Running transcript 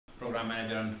program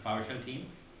manager on the PowerShell team.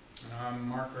 I'm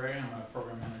Mark Gray. I'm a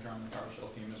program manager on the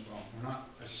PowerShell team as well. We're not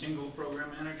a single program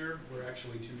manager. We're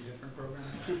actually two different program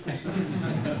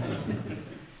managers.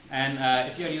 And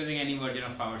if you're using any version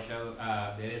of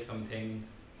PowerShell, there is something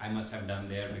I must have done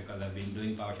there because I've been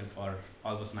doing PowerShell for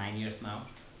almost 9 years now.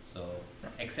 So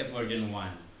except version 1,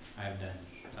 I've done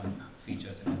some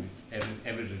features in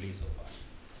every release so far.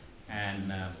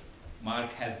 And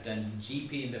Mark has done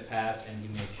GP in the past, and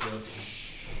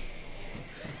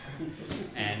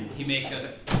he makes sure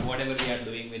that whatever we are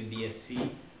doing with DSC,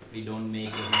 we don't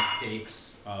make those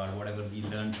mistakes, or whatever we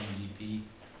learn from GP,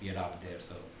 we adopt there.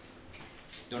 So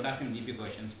don't ask him GP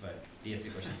questions, but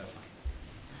DSC questions are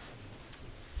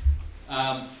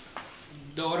fine.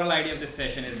 The overall idea of this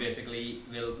session is basically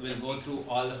we'll go through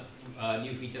all the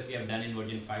new features we have done in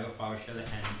version 5 of PowerShell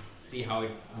and see how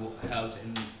it helps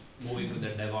in moving to the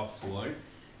DevOps world.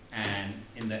 And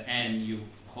in the end,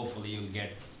 hopefully you'll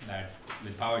get that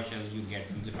with PowerShell you get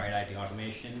simplified IT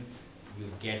automation, you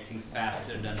get things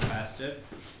faster, done faster,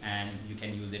 and you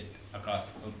can use it across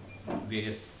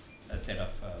various set of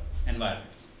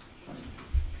environments.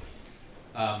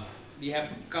 We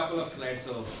have a couple of slides,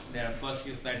 so their first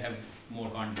few slides have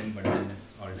more content, but then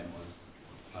it's all demos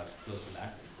or close to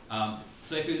that.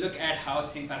 So if you look at how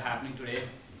things are happening today,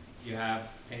 you have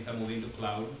things are moving to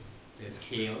cloud, there's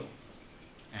scale,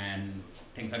 and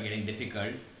things are getting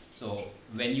difficult. So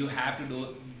when you have to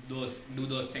do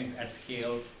those things at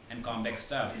scale and complex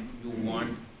stuff, you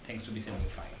want things to be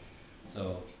simplified.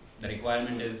 So the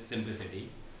requirement is simplicity.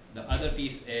 The other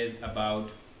piece is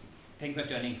about things are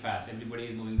turning fast. Everybody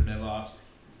is moving to DevOps.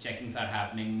 Check-ins are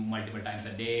happening multiple times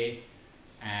a day,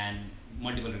 and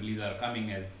multiple releases are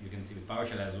coming, as you can see with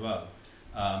PowerShell as well.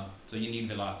 So you need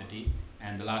velocity.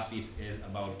 And the last piece is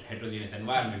about heterogeneous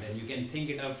environment. And you can think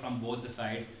it out from both the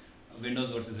sides,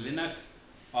 Windows versus Linux,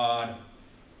 or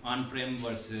on-prem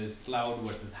versus cloud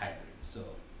versus hybrid.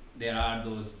 So there are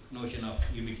those notion of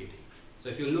ubiquity. So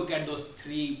if you look at those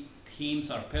three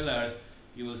themes or pillars,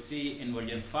 you will see in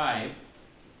version 5,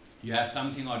 you have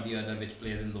something or the other which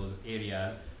plays in those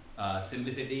areas.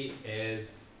 Simplicity is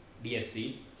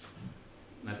DSC.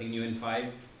 Nothing new in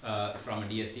 5 from a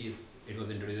DSC. It was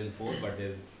introduced in 4, but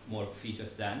there's more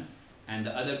features done. And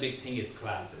the other big thing is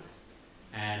classes.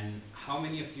 And how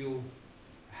many of you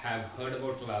have heard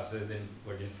about classes in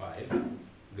version 5?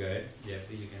 Good.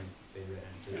 Jeffrey, you can raise your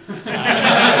hand too.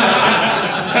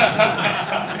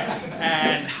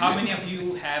 And how many of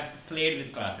you have played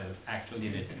with classes, actually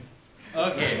written?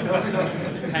 Okay.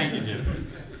 Thank you, Jeffrey.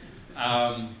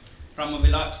 From a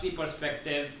velocity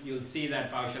perspective, you'll see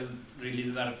that PowerShell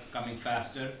releases are coming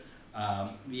faster.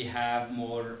 We have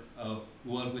more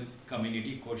work with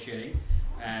community code sharing,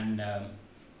 and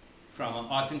from an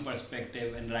authoring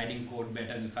perspective and writing code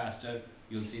better and faster,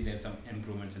 you'll see there's some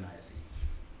improvements in ISE.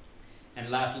 And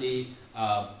lastly,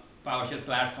 PowerShell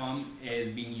platform is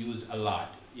being used a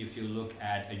lot. If you look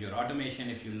at Azure Automation,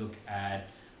 if you look at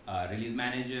Release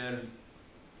Manager,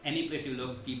 any place you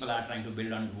look, people are trying to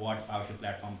build on what PowerShell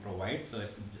platform provides. So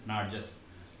it's not just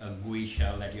a GUI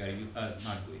shell that you are,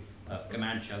 not GUI,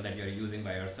 command shell that you're using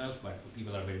by yourself, but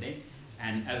people are building.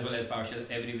 And as well as PowerShell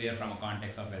everywhere from a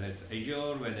context of whether it's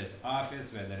Azure, whether it's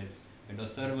Office, whether it's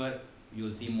Windows Server,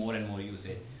 you'll see more and more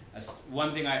usage.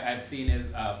 One thing I've seen is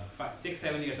 6,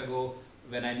 7 years ago,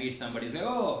 when I meet somebody, say,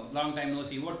 oh, long time no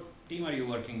see, what team are you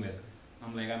working with?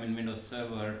 I'm like, I'm in Windows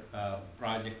Server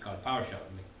project called PowerShell.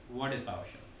 I'm like, what is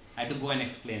PowerShell? I had to go and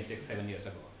explain 6, 7 years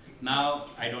ago. Now,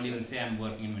 I don't even say I'm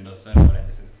working in Windows Server, I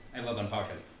just say, I work on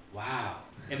PowerShell. Wow,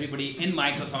 everybody in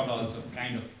Microsoft also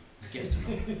kind of gets to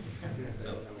know.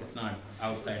 So it's not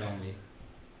outside only.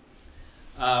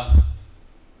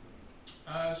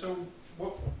 So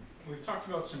we've talked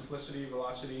about simplicity,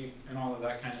 velocity, and all of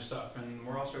that kind of stuff, and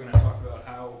we're also going to talk about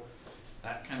how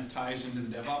that kind of ties into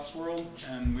the DevOps world,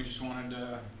 and we just wanted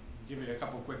to give you a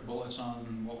couple quick bullets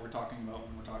on what we're talking about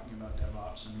when we're talking about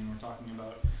DevOps. I mean, we're talking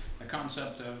about the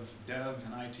concept of dev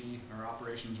and IT, or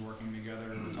operations working together.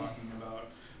 We're talking about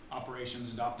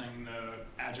operations adopting the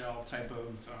agile type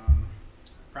of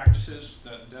practices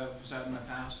that dev has had in the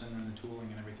past, and then the tooling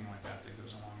and everything like that that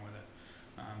goes along with it.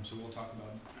 So we'll talk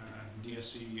about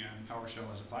DSC and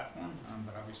PowerShell as a platform,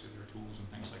 but obviously there are tools and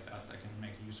things like that that can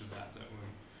make use of that that we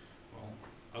will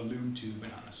allude to, but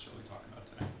not necessarily talk about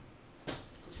today.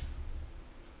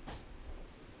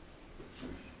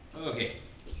 Okay,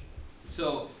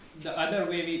 so the other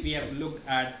way we have looked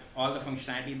at all the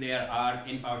functionality there are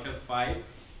in PowerShell 5,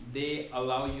 they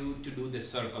allow you to do this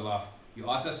circle of you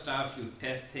author stuff, you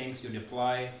test things, you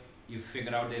deploy, you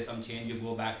figure out there's some change, you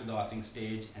go back to the authoring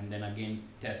stage and then again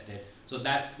test it. So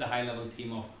that's the high level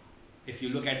theme of if you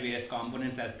look at various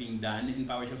components that's being done in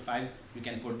PowerShell 5, you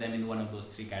can put them in one of those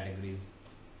three categories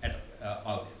at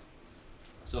always.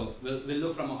 So we'll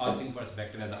look from an authoring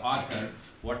perspective as an author,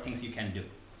 what things you can do.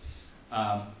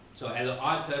 So as an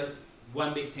author,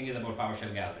 one big thing is about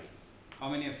PowerShell Gallery. How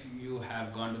many of you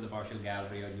have gone to the PowerShell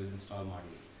Gallery or used install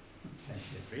module?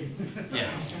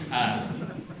 Yes.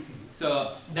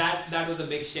 So that was a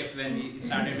big shift when we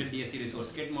started with DSC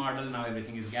resource kit model. Now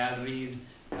everything is galleries.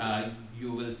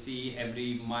 You will see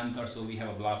every month or so we have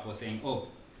a blog post saying, oh,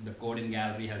 the code in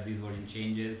gallery has these version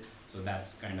changes. So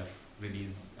that's kind of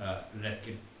released REST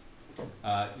kit.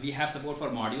 We have support for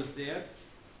modules there,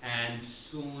 and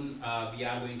soon we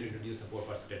are going to introduce support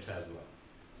for scripts as well.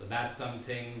 So that's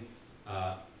something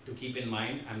to keep in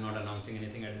mind. I'm not announcing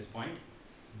anything at this point,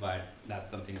 but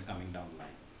that's something coming down the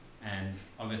line. And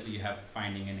obviously you have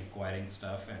finding and acquiring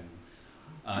stuff,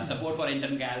 and support for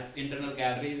internal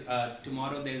galleries.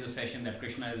 Tomorrow there is a session that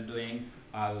Krishna is doing.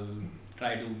 I'll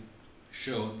try to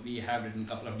show. We have written a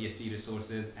couple of DSC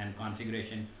resources and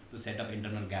configuration to set up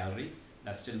internal gallery.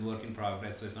 That's still work in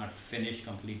progress, so it's not finished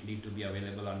completely to be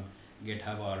available on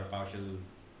GitHub or PowerShell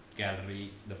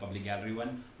gallery, the public gallery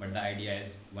one. But the idea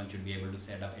is one should be able to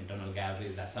set up internal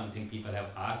galleries. That's something people have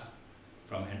asked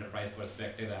from enterprise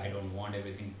perspective. I don't want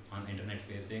everything on internet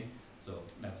facing, so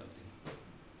that's something.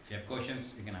 If you have questions,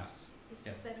 you can ask.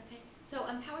 Yes. Is that okay? So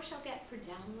PowerShell Get for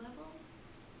down level?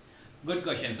 Good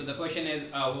question. So the question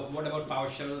is, what about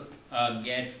PowerShell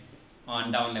Get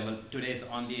on down level? Today it's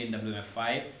only in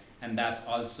WMF5, and that's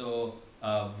also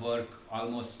work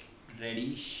almost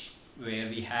ready-ish, where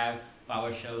we have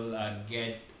PowerShell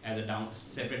Get as a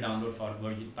separate download for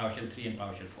version PowerShell 3 and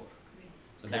PowerShell 4.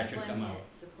 So that should come out.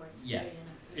 Supports yes,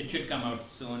 it should come out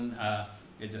soon.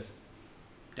 We're just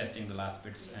testing the last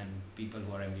bits, and people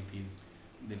who are MVPs,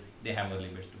 they have early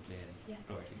bits to play and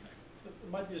provide feedback. It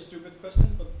might be a stupid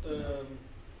question, but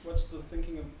what's the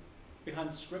thinking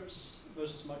behind scripts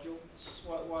versus modules?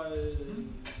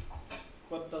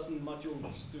 What doesn't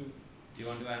modules do? Do you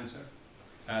want to answer?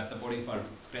 Supporting for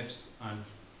scripts on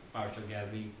PowerShell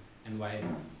Gallery, and why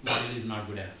module is not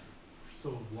good enough. So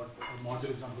what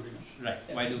module is not good enough? Right.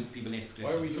 Yeah. Why do people need scripts?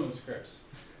 Why are we doing scripts?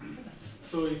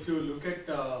 So if you look at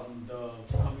the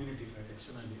community, right,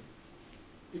 externally,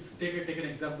 if you take an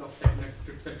example of TechNet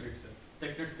Script Center itself.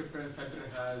 TechNet Script Center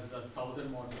has 1,000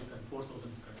 modules and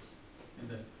 4,000 scripts in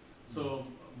there. So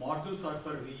modules are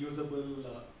for reusable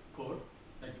code.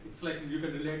 Like it's like you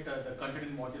can relate the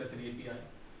content module as an API,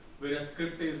 whereas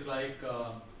script is like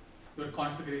your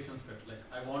configuration script. Like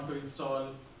I want to install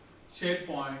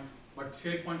SharePoint, but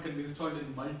SharePoint can be installed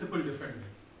in multiple different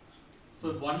ways.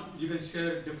 So one, you can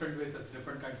share different ways as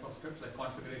different kinds of scripts, like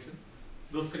configurations.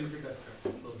 Those can be treated as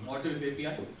scripts. So module is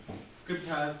API. Script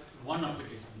has one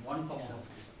application, one form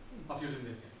of using the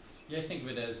API. Yeah, I think of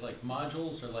it as like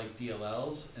modules are like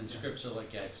DLLs and scripts are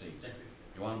like XCs.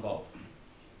 You want them both.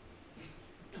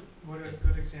 Would a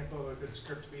good example of a good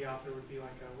script be out there would be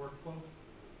like a workflow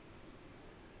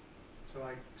to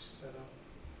like set up?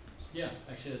 Yeah,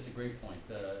 actually that's a great point.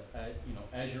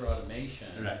 Azure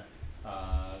automation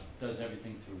does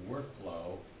everything through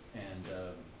workflow, and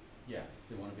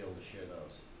they want to be able to share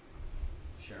those,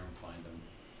 share them, find them.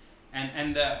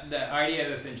 And the idea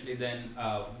is essentially then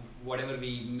whatever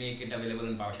we make it available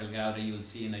in PowerShell Gallery, you will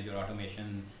see in Azure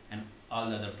automation and all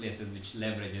the other places which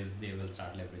leverages, they will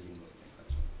start leveraging those things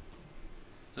as well.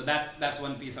 So that's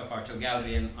one piece of PowerShell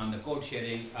Gallery. And on the code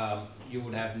sharing, you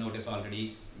would have noticed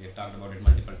already, we have talked about it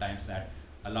multiple times, that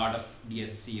a lot of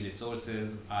DSC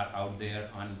resources are out there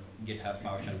on GitHub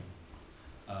PowerShell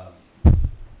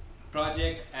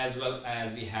project, as well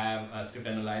as we have a script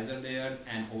analyzer there,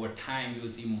 and over time you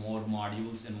will see more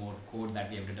modules and more code that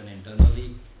we have written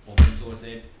internally, open source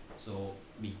it, so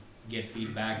we get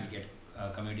feedback, we get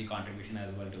community contribution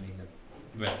as well to make them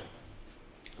well.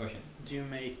 Question? Do you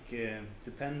make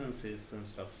dependencies and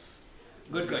stuff?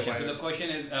 Good question. So the question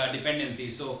is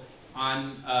dependency. So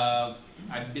on,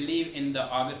 I believe in the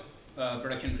August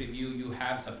production preview, you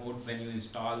have support when you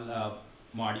install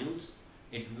modules.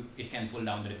 It can pull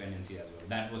down the dependency as well.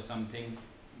 That was something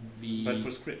we. But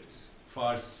for scripts.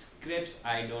 For scripts,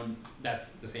 I don't. That's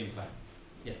the same plan.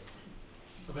 Yes.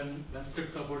 So when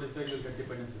script support is there, you'll get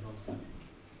dependencies also.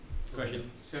 So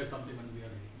Question. Share something when we are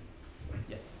ready.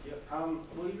 Yes. Yeah.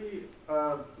 Will you be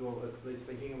well, at least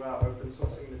thinking about open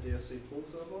sourcing the DSC pool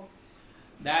server?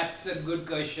 That's a good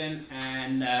question,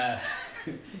 and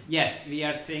yes, we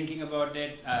are thinking about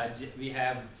it. We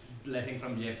have blessing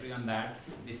from Jeffrey on that.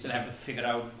 We still have to figure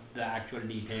out the actual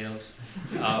details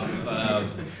of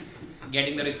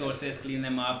getting the resources, clean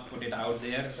them up, put it out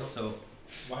there. So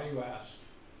why do you ask?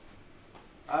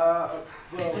 Well,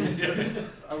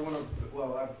 I want to.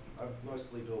 Well, I've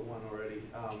mostly built one already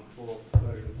for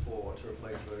version 4 to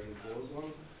replace version 4's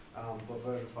one. But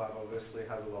version 5 obviously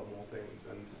has a lot more things,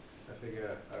 and I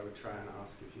figure I would try and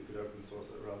ask if you could open source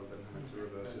it rather than having to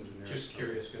reverse engineer it. Just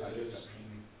curious, because it is.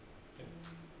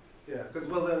 Yeah, because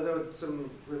well, there were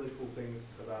some really cool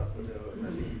things about it, but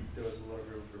I think there was a lot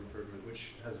of room for improvement,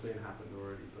 which has been happened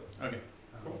already. But Okay.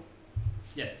 Cool.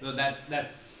 Yes, so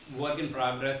that's work in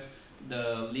progress.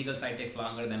 The legal side takes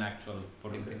longer than actual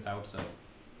putting things out, so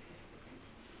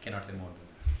cannot say more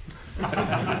than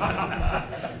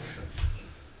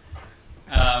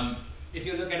that. If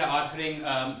you look at authoring,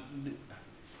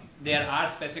 there are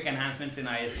specific enhancements in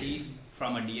ISCs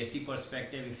from a DSC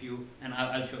perspective. If you and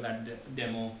I'll show that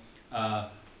demo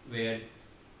where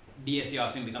DSC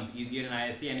authoring becomes easier in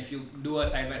ISC, and if you do a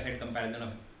side-by-side comparison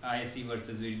of ISC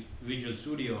versus Visual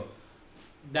Studio,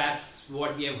 that's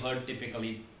what we have heard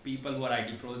typically. People who are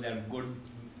IT pros, they are good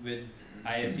with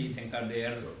ISC, things are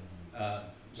there.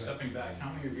 Stepping back,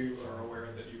 how many of you are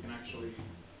aware that you can actually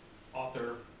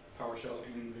author PowerShell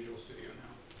in Visual Studio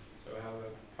now? So I have a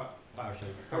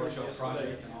PowerShell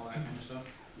project and all that kind of stuff.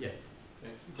 Yes.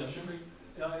 Okay. Just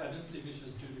I didn't see Visual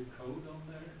Studio Code on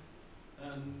there.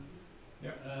 And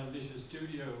Visual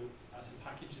Studio as a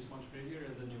package is much bigger,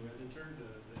 and the new editor, the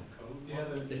code. Yeah,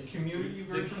 the community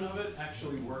version of it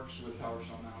actually works with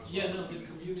PowerShell now as well. Yeah, no, the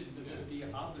community, but the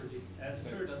other, the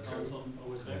editor that runs on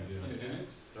OS X and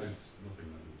Linux. That's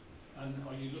nothing like this. And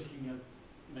are you looking at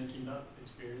making that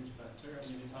experience better? I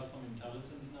mean, it has some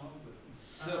intelligence now, but.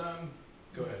 So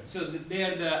go ahead. So the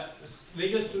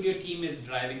Visual Studio team is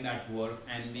driving that work,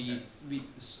 and we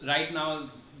right now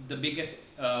the biggest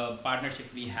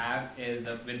partnership we have is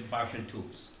with PowerShell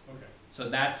tools. Okay. So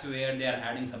that's where they are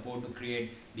adding support to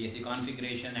create DSC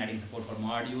configuration, adding support for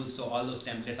modules. So all those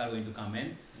templates are going to come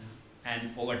in,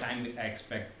 and over time I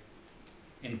expect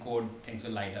in code things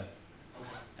will light up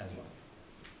as well.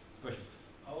 Question.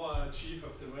 Our chief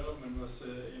of development was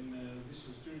in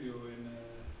Visual Studio in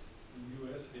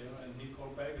US here, and he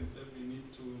called back and said we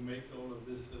need to make all of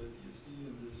this DSC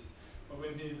and this. But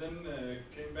when he then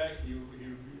came back, he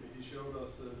showed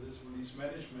us this release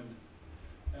management,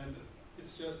 and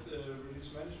it's just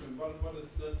release management. What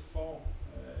is that for?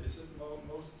 Is it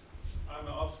most? I'm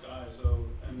an ops guy, so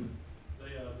and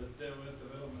they are the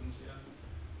developments. Yeah,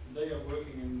 they are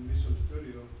working in Visual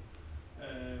Studio.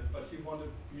 But he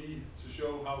wanted me to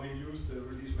show how he used the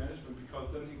release management, because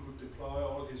then he could deploy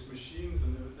all his machines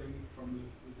and everything from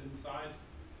within inside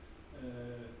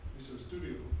Visual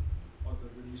Studio, or the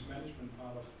release management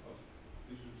part of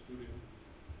Visual Studio.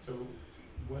 So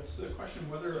what's the question?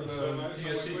 Whether the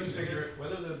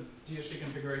DSC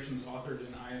configuration is authored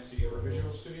in ISC or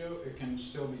Visual Studio, it can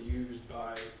still be used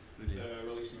by the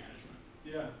release management.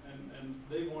 Yeah, and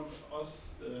they want us,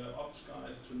 the ops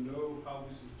guys, to know how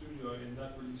Visual Studio in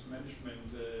that release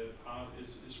management part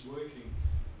is working.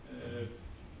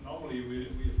 Normally,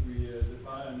 if we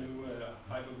deploy a new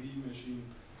Hyper-V machine,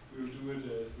 we will do it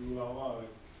through our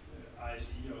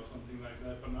ISE or something like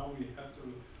that. But now we have to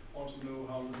also know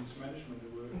how release management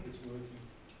is working.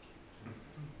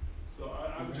 So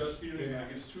I'm just feeling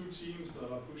like it's two teams that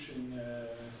are pushing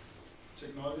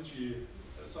technology.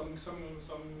 Some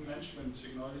management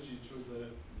technology to the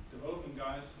development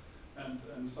guys,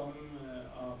 and some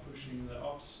are pushing the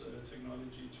ops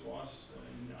technology to us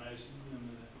in the ISE and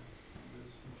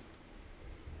this.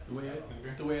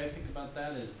 The way I think about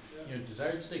that is, you know,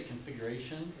 desired state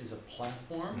configuration is a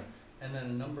platform, and then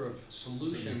a number of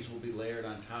solutions will be layered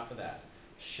on top of that.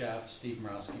 Chef, Steve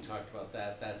Morowski talked about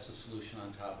that. That's a solution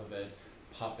on top of it.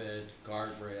 Puppet,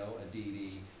 Guardrail,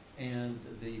 Aditi. And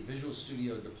the Visual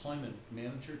Studio Deployment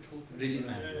Manager tool? Release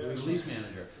Manager. Release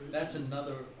Manager. That's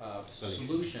another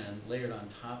solution layered on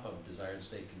top of desired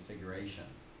state configuration.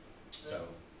 So,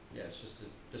 yeah, it's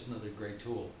just another great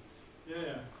tool.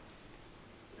 Yeah.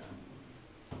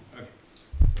 Okay.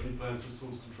 Any plans for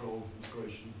source control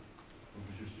integration from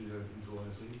Visual Studio into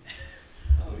ISE?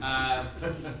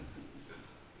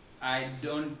 I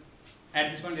don't,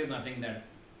 at this point there's nothing that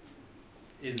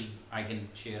I can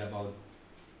share about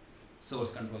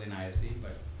source control in ISC,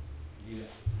 but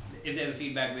if there's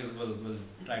feedback, we'll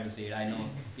try to see it. I know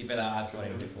people have asked for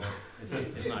it before.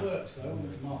 It's not. Works though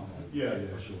on command. Yeah,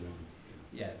 for sure.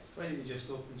 Yes. Why don't you just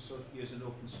open source, use an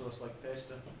open source like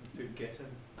Pesta and put Git in?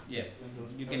 Yeah.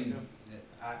 Windows You can.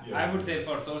 PowerShell? I would say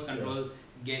for source control,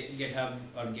 GitHub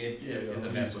or Git is the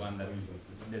best one.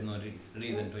 There's no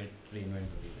reason to reinvent the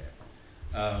wheel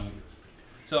there.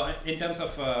 So in terms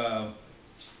of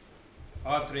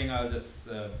authoring, I'll just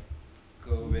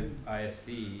go with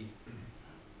ISC.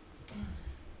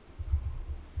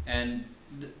 And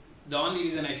the only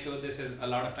reason I show this is a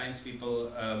lot of times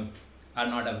people are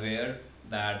not aware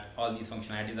that all these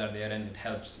functionalities are there and it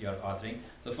helps your authoring.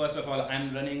 So first of all,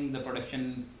 I'm running the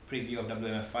production preview of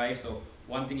WMF5. So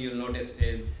one thing you'll notice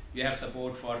is you have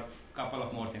support for a couple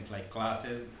of more things like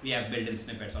classes. We have built-in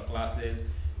snippets for classes.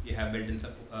 You have built-in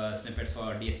snippets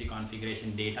for DSC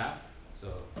configuration data.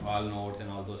 So all nodes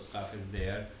and all those stuff is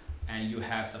there. And you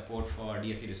have support for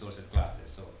DSC resources classes.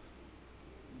 So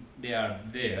they are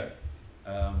there.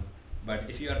 But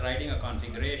if you are writing a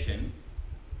configuration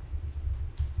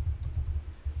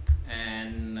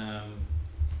and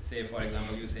say for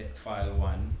example you say file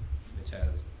 1 which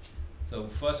has, so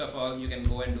first of all you can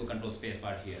go and do control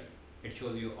spacebar here. It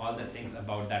shows you all the things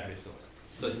about that resource.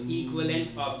 So it's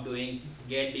equivalent of doing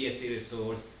get DSC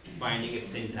resource, finding its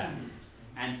syntax.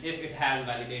 And if it has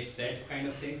validate set kind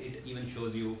of things, it even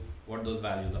shows you what those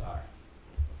values are.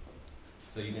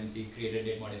 So you can see created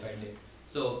date, modified date.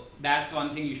 So that's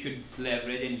one thing you should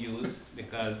leverage and use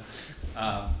because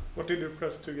what did you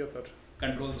press to get that?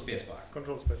 Control spacebar.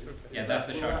 Control space. Okay. Yeah, that's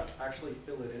the will short. that actually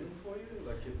fill it in for you,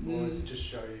 like, or does it just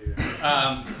show you?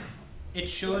 It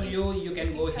shows you. You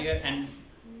can go here and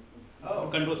Oh.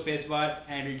 control spacebar,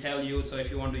 and it'll tell you. So if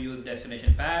you want to use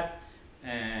destination path,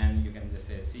 and you can just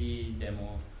say c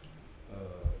demo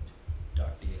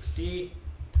 .txt,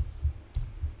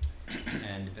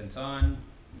 and depends on.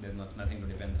 There's nothing to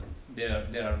depend on.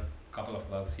 There are a couple of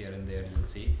bugs here and there. You'll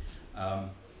see.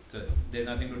 So there's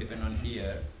nothing to depend on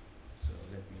here. So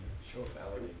let me Show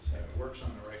validates. It works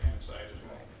on the right hand side as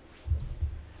well.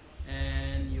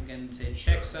 and you can say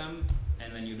checksum,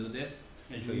 and when you do this,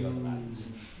 it'll show you all the values.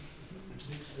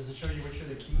 Does it show you which are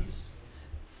the keys?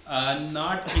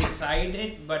 Not inside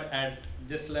it, but at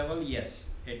this level, yes,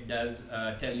 it does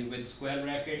tell you with square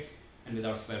brackets and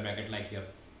without square bracket, like your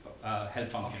help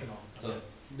function. Optional. So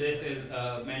this is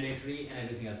mandatory, and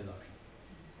everything else is optional.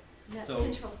 That's So-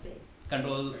 control space.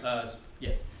 Control,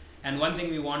 yes. And one thing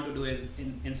we want to do is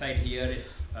inside here,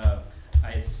 if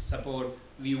I support,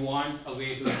 we want a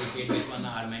way to indicate which one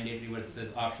are mandatory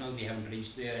versus optional. We haven't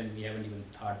reached there, and we haven't even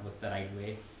thought what's the right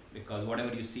way, because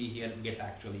whatever you see here gets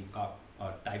actually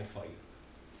typed for you.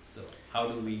 So how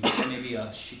do we, maybe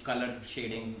a color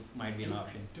shading might be an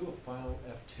option. Do a file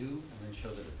F2 and then show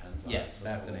the depends on. Yes, it.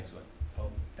 that's the next one.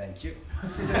 Oh, Thank you.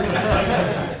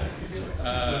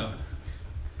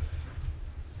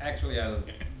 Actually, I'll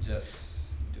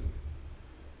just do it.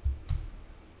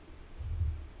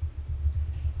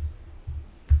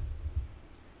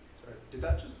 Sorry, did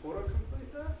that just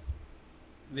autocomplete that?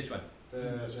 Which one?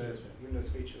 The Windows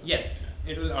feature? Yes,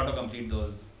 it will autocomplete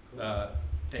those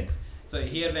things. So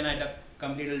here when I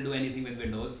complete, it will do anything with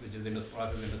Windows, which is Windows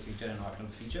process, Windows feature, and optional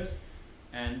features,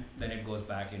 and then it goes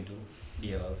back into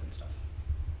DLLs and stuff.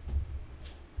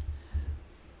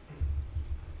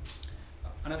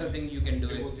 Another thing you can do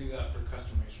It is, will do that for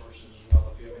custom resources as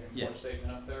well. If you have an Yeah. import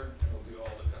statement up there, it will do all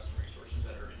the custom resources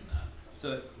that are in that.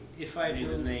 so if I Need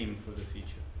a do, name for the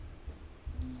feature.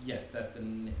 yes, that's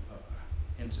an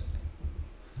instant thing.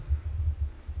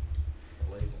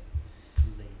 label.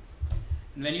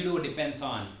 And when you do depends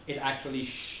on, it actually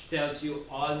tells you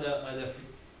all the other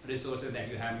resources that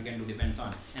you have. You can do depends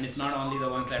on, and it's not only the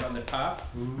ones that are on the top.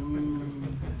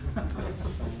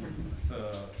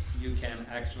 So you can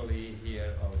actually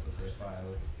here also say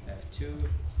file F2,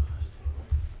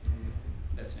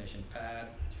 destination path,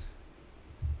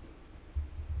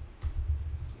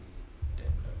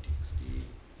 dev.txt,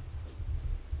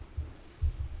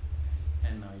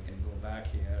 and now you can go back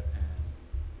here and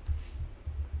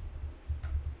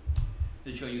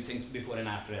it'll show you things before and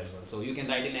after as well. So you can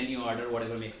write in any order,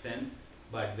 whatever makes sense,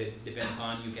 but with depends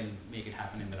on, you can make it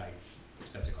happen in the right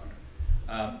specific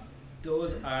order.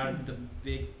 Those are the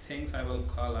big things I will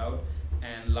call out.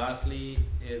 And lastly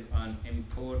is on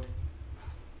import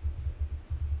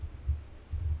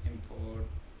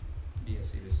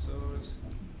DSC resource.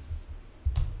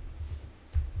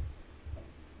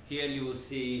 Here you will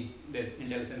see there's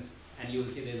IntelliSense, and you will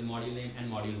see there's a module name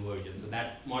and module version. So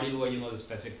that module version was a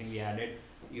specific thing we added.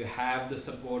 You have the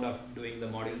support of doing the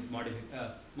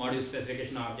module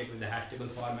specification object with the hash table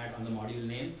format on the module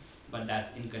name, but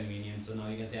that's inconvenient. So now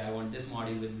you can say I want this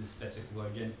module with this specific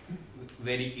version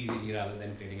very easily rather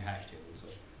than creating a hash table. So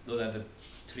those are the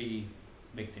three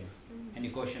big things. Any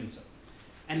questions?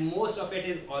 And most of it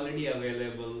is already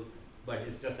available, but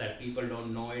it's just that people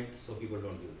don't know it, so people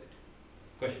don't use it.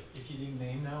 Question? If you do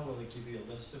name now, will it give you a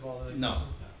list of all the? No.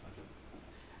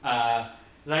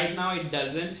 Right now it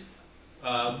doesn't.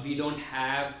 We don't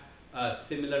have a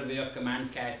similar way of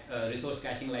resource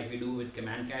caching like we do with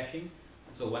command caching.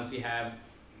 So once we have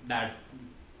that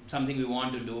something we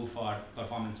want to do for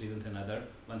performance reasons and other.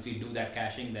 Once we do that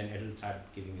caching, then it'll start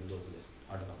giving you those lists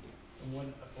automatically.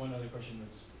 And one other question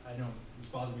that's, I know it's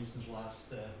bothered me since the last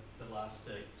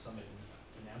summit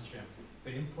in Amsterdam,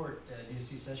 but import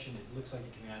DSC session, it looks like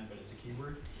a command, but it's a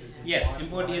keyword. Is it Yes, why-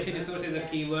 import why is DSC that? resource is a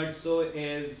keyword, so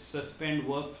is suspend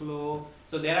workflow.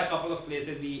 So there are a couple of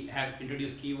places we have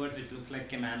introduced keywords which looks like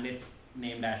commandlet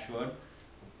name dashboard.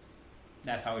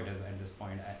 That's how it is at this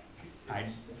point.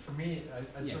 For me,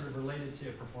 it's Yeah. sort of related to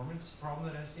a performance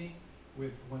problem that I see.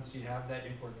 With once you have that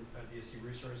import DSC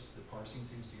resource, the parsing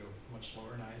seems to go much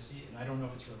slower in ISC, and I don't know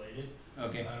if it's related.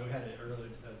 Okay. We had an earlier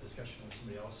discussion with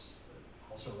somebody else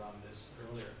also around this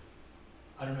earlier.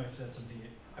 I don't know if that's something.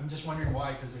 I'm just wondering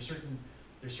why, because there's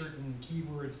certain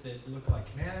keywords that look like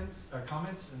commands or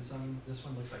comments, and this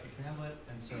one looks like a commandlet,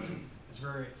 and so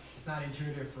it's not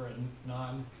intuitive for a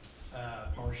non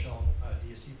PowerShell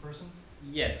DSC person.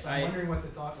 Yes, So I'm wondering what the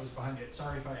thought was behind it.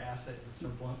 Sorry if I asked that so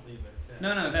bluntly, but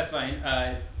No, that's fine.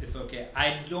 It's okay.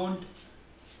 I don't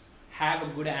have a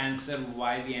good answer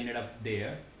why we ended up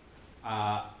there.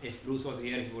 If Bruce was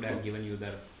here, he would have given you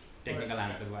the technical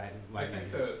answer why I we think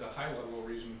ended up. the high level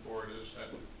reason for it is that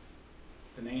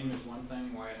the name is one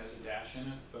thing, why it has a dash in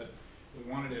it, but we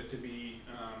wanted it to be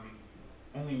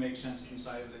only make sense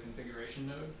inside of the configuration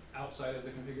node. Outside of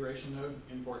the configuration node,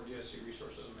 import DSC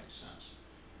resource doesn't make sense.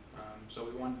 So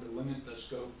we wanted to limit the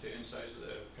scope to inside of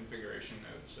the configuration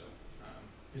node. So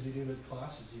because you do with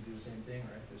classes, you do the same thing,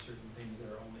 right? There's certain things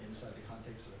that are only inside the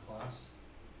context of a class,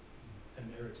 and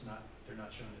they're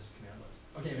not shown as commandlets.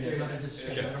 Okay, but it's not a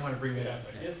discussion. I don't want to bring it up.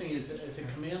 The other thing is, as a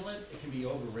commandlet, it can be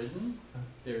overridden.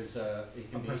 There's it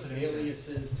can be Precedence,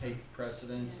 aliases take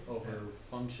precedence over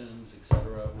functions,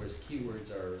 etc. Whereas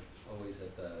keywords are always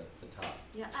at the top.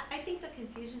 Yeah, I think the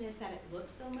confusion is that it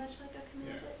looks so much like a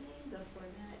commandlet name, the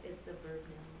format, the verb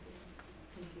now.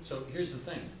 Confuses So here's the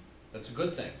thing, that's a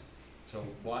good thing. So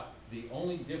the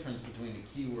only difference between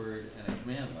a keyword and a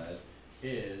commandlet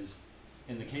is,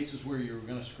 in the cases where you're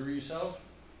gonna screw yourself,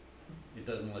 it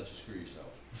doesn't let you screw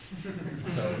yourself.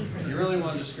 So if you really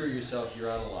wanted to screw yourself, you're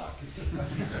out of luck.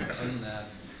 Other than that,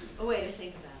 a way to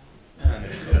think about I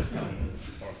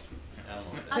don't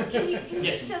know. it. Can you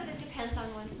Yes. show the depends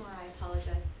on once more? I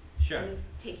apologize. Sure. I was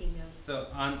taking notes. So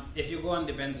if you go on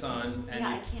depends on and Yeah,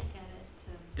 I you can't get it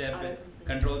to autocomplete.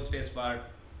 control space bar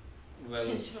will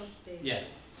Control space. yes.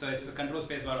 So it's a control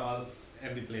space bar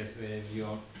every place where you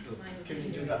want to. Mine is Can you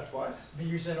do that twice? But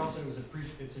you said also it's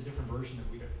a different version that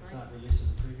it's not released as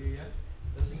a preview yet?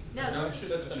 No,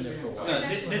 That's been there for a while. No,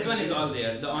 this one is all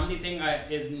there. The only thing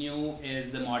is new is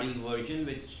the module version,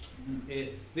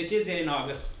 which is there in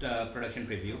August production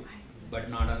preview, but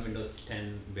not on Windows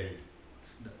 10 build,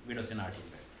 the Windows 10 RT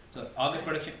build. So August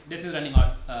production, this is running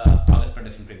on August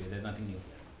production preview. There's nothing new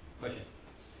there. Question?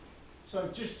 So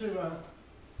just to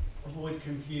avoid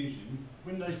confusion,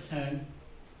 Windows 10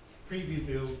 preview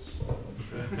builds,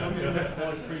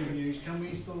 WMF5 previews, can we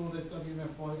install the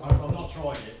WMF5? I've not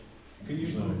tried it. Can you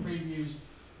install previews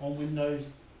on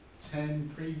Windows 10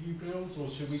 preview builds, or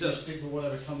should we just stick with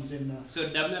whatever comes in there? So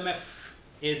WMF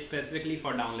is specifically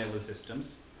for down level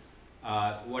systems.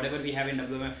 Whatever we have in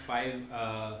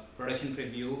WMF5 production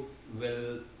preview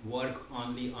will work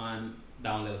only on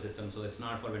down level systems, so it's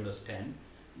not for Windows 10.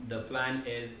 The plan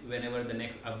is whenever the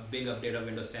next big update of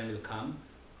Windows 10 will come,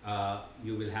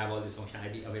 you will have all this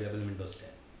functionality available in Windows 10.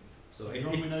 So if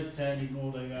you're on Windows 10,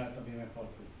 ignore the WMF5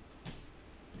 preview.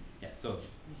 Yeah, so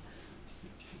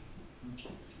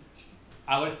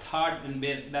our thought, and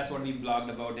that's what we blogged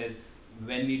about, is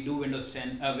when we do Windows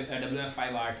 10, WMF5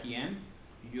 RTM,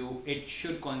 it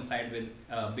should coincide with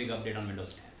a big update on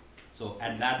Windows 10. So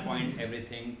at that point,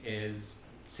 everything is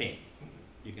same.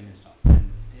 You can install.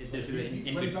 This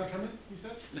is when's that coming, you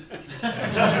said?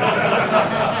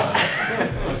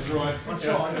 Let's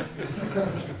try.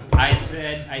 I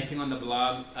said, I think on the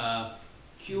blog,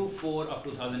 Q4 of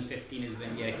 2015 is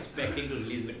when we are expecting to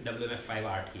release with WMF5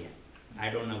 RTM. I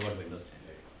don't know about Windows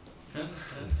 10.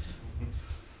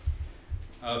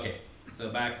 Okay, so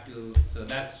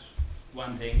that's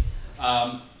one thing.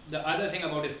 The other thing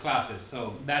about is classes.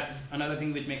 So that's another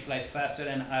thing which makes life faster,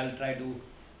 and I'll try to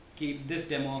keep this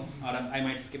demo, or I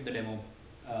might skip the demo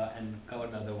and cover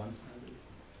the other ones.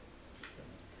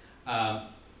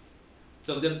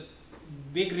 So the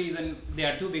big reason,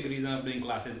 there are two big reasons of doing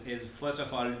classes is, first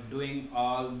of all, doing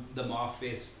all the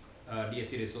MOF-based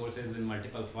DSC resources with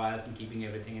multiple files and keeping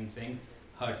everything in sync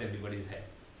hurts everybody's head.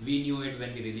 We knew it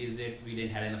when we released it. We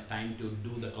didn't have enough time to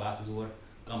do the classes work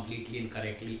completely and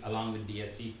correctly along with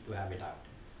DSC to have it out.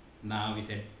 Now we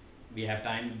said we have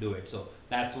time to do it. So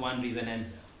that's one reason. And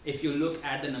if you look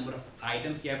at the number of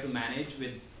items you have to manage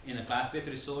with In a class-based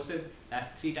resources,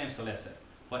 that's 3 times lesser.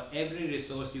 For every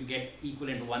resource, you get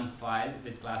equivalent 1 file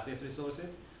with class-based resources.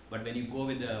 But when you go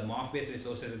with the MOF-based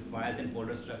resources with files and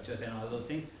folder structures and all those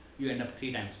things, you end up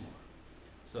 3 times more.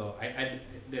 So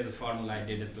there's a formula I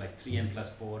did. It's like 3n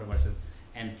plus 4 versus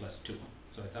n plus 2.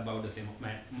 So it's about the same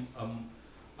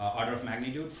order of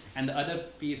magnitude. And the other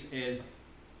piece is,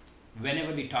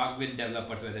 whenever we talk with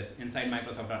developers, whether it's inside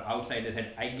Microsoft or outside, they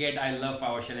said, I love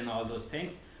PowerShell and all those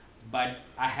things, but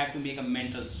I have to make a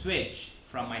mental switch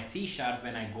from my C#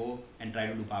 when I go and try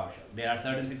to do PowerShell. There are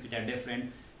certain things which are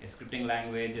different. A scripting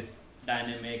language is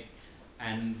dynamic,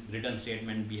 and return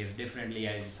statement behaves differently.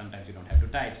 Sometimes you don't have to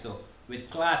type. So with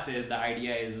classes, the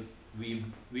idea is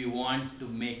we want to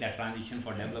make that transition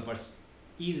for developers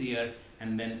easier,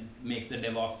 and then makes the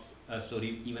DevOps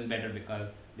story even better because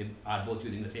they are both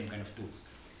using the same kind of tools.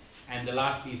 And the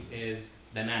last piece is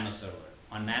the nano server.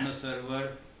 On nano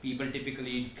server, people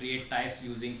typically create types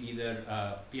using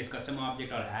either PS custom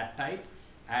object or add type.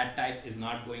 Add type is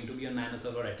not going to be a nano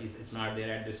server, at least it's not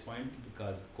there at this point,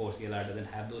 because core CLR doesn't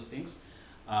have those things.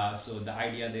 So the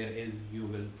idea there is you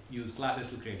will use classes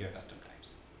to create your custom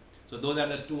types. So those are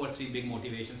the 2 or 3 big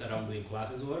motivations around doing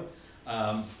classes work.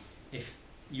 If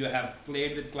you have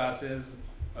played with classes,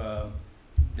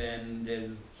 then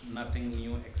there's nothing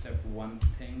new except one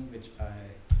thing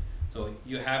so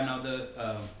you have now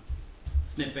the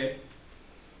snippet.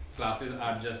 Classes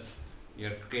are just,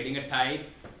 you're creating a type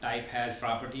has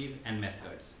properties and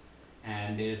methods,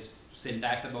 and there's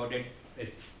syntax about it.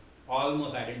 It's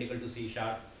almost identical to C#.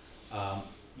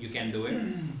 You can do it.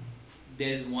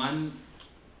 There's one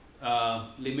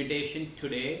limitation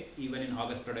today, even in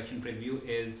August production preview,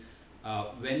 is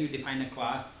when you define a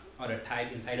class or a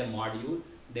type inside a module,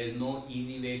 there's no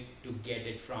easy way to get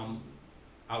it from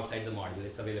outside the module.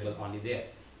 It's available only there.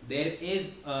 There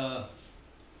is a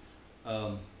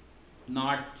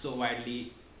not so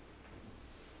widely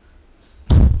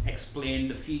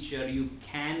explained feature. You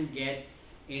can get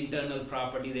internal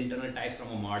properties, internal types from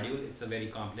a module. It's a very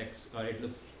complex, or it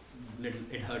looks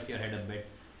it hurts your head a bit,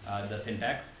 the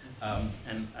syntax.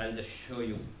 And I'll just show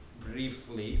you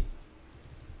briefly.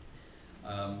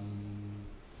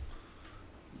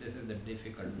 This is the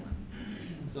difficult one.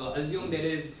 So assume there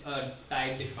is a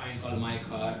type defined called my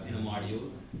car in a module.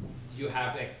 You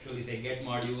have to actually say get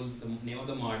module, the name of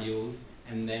the module,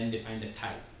 and then define the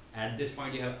type. At this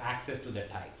point, you have access to the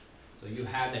type. So you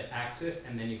have that access,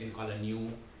 and then you can call a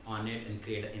new on it and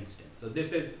create an instance. So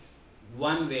this is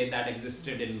one way that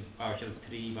existed in PowerShell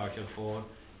 3, PowerShell 4,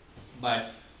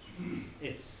 but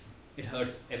it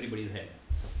hurts everybody's head.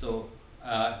 So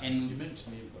you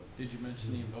mentioned the invoke. Did you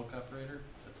mention the invoke operator?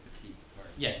 That's the key part.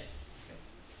 Yes. Okay.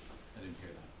 I didn't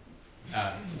hear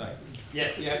that. Sorry.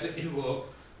 Yes, you have to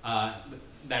invoke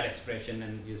that expression,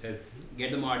 and you says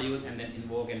get the module and then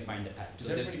invoke and find the type. Is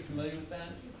everybody familiar with that?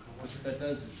 What that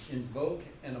does is invoke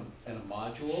and a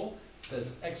module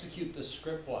says execute the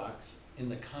script blocks in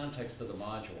the context of the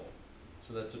module.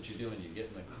 So that's what you're doing. You get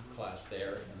in the class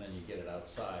there, and then you get it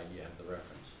outside. You have the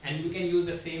reference. And you can use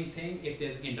the same thing if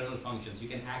there's internal functions. You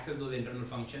can access those internal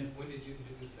functions. When did you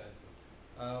introduce that?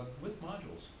 With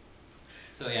modules.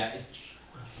 So yeah,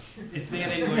 it's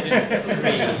there in version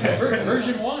 3.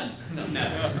 Version 1.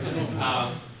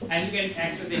 No. And you can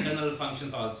access internal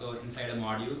functions also inside a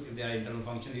module. If there are internal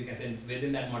functions, you can say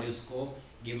within that module scope,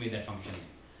 give me that function.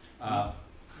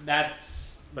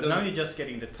 But now you're just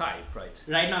getting the type, right?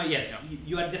 Right now, yes. Yeah.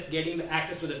 You are just getting the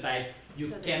access to the type. You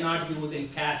so cannot use in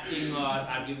casting or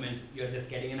arguments. You're just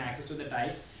getting an access to the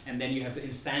type, and then you have to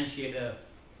instantiate a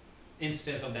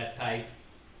instance of that type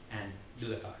and do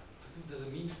the car. So does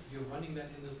it mean you're running that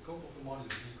in the scope of the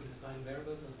module? You could assign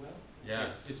variables as well? Yeah,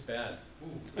 it's bad.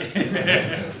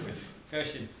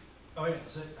 Question. Oh yeah,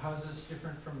 so how is this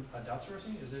different from dot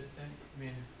sourcing? Is it, I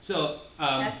mean... So,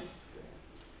 that's a script.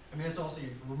 I mean, it's also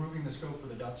you're removing the scope of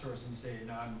the dot source and you say,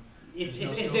 no, it's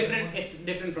different. It's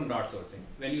different from dot sourcing.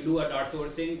 When you do a dot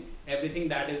sourcing, everything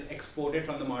that is exported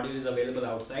from the module is available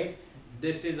outside.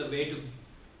 This is a way to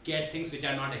get things which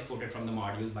are not exported from the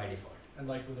module by default. And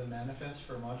like with a manifest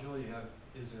for a module, you have,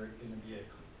 is there going to be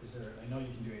I know you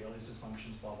can do aliases,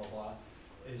 functions, blah, blah, blah.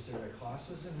 Is there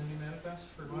classes in the new manifest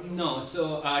for modules? No,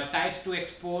 so types to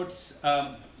exports,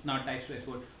 not types to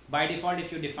export. By default,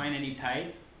 if you define any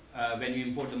type, when you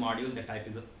import the module, the type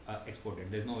is exported.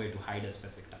 There's no way to hide a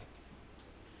specific type.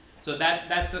 So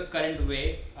that's a current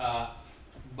way, but...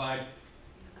 I've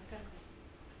got a question.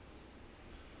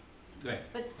 Go ahead.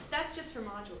 But that's just for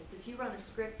modules. If you run a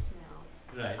script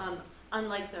now, right.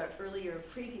 Unlike the earlier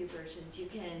preview versions, you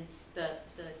can the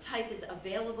type is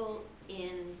available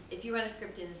in, if you run a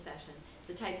script in a session,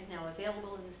 the type is now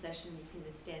available in the session, you can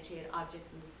instantiate objects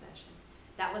in the session.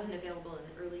 That wasn't available in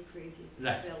the early previews, it's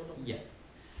available. Yes.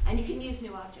 And you can use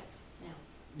new object now.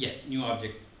 Yes, new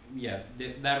object. Yeah,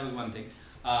 that was one thing.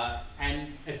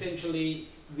 And essentially,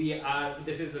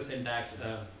 this is the syntax.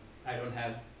 I don't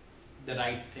have the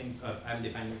right things, or I'm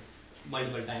defining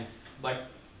multiple times, but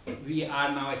we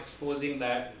are now exposing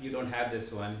that you don't have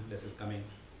this one. This is coming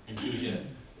in future.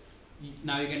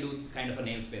 Now you can do kind of a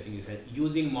namespacing. You said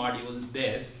using module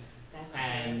this,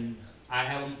 and I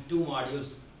have 2 modules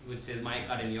which says my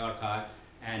car and your car,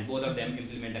 and both of them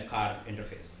implement a car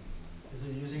interface. Is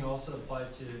it using also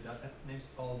applied to .NET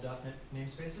all .NET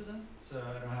namespaces then? So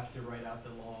I don't have to write out the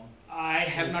long. I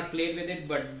have not played with it,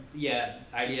 but yeah,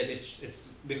 idea is it's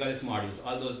because it's modules.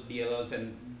 All those DLLs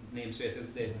and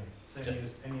namespaces, they So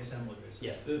just any assembly basically.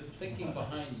 yes. The thinking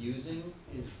behind using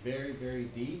is very, very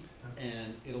deep,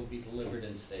 and it'll be delivered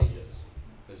in stages,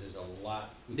 because there's a lot.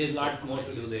 There's a lot more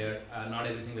to do there. Not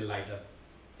everything will light up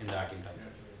in the arcing type.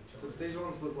 So these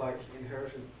ones look like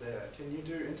inheritance there. Can you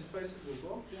do interfaces as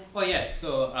well? Yes. Oh yes,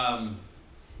 so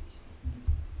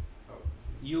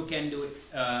you can do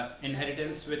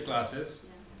inheritance with classes,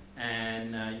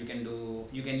 and you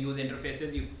can use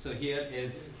interfaces. So here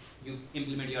is you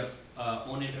implement your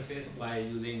own interface by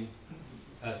using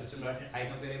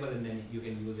system.icon variable, and then you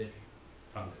can use it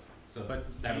from this. So But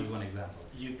that you- was one example.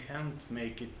 You can't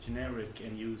make it generic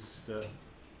and use the,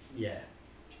 Yeah.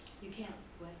 You can't,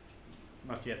 what?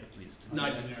 not yet at least.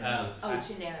 Not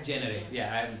Generic. generics.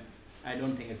 Yeah, I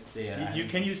don't think it's there. You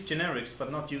can use generics,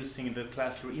 but not using the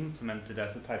class you implemented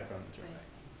as a type parameter.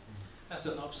 As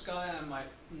an ops guy, I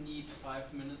might need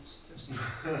 5 minutes just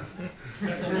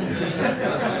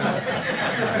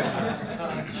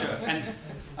Sure. And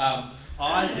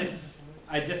all this,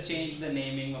 I just changed the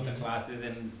naming of the classes,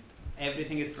 and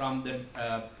everything is from the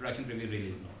production preview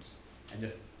release notes. I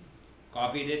just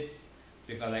copied it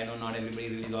because I know not everybody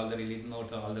release all the release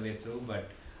notes all the way through, but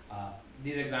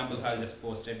these examples I'll just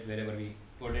post it wherever we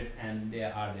put it, and they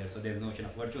are there. So there's notion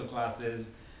of virtual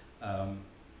classes,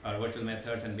 or virtual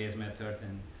methods and base methods,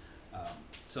 and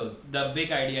so the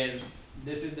big idea is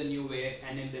this is the new way,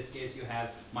 and in this case you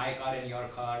have my car and your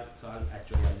car. So I'll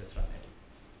just run it.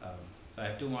 So I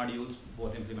have 2 modules,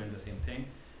 both implement the same thing.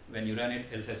 When you run it,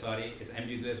 it'll say sorry, it's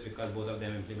ambiguous because both of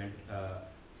them implement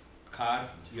car.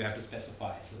 You have to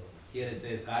specify. So here it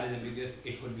says car is ambiguous.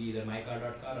 It could be either my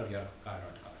car.car or your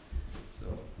car.car. So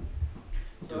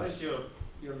as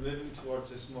you're moving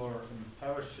towards this more in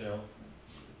PowerShell,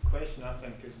 the question I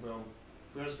think is, well,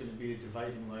 where's going to be a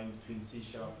dividing line between C#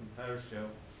 and PowerShell?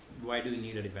 why do you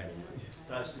need a dividing line?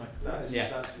 That's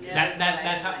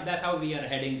That's how we are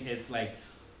heading. It's like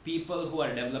people who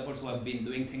are developers who have been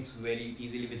doing things very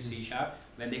easily with C#,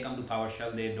 when they come to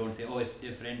PowerShell, they don't say, oh, it's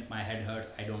different, my head hurts,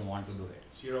 I don't want to do it.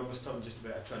 So you're almost talking just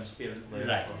about a transparent line.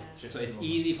 Right. For So it's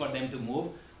easy for them to move,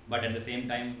 but at the same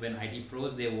time, when IT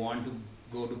pros, they want to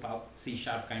go to C#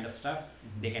 kind of stuff,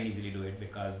 they can easily do it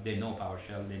because they know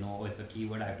PowerShell, they know, oh, it's a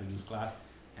keyword, I have to use class,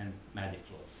 and magic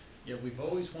flows. Yeah, we've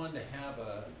always wanted to have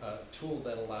a tool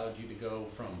that allowed you to go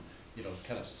from,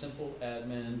 kind of simple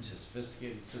admin to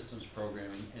sophisticated systems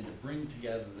programming, and to bring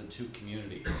together the 2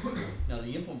 communities. Now,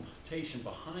 the implementation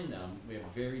behind them, we have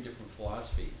very different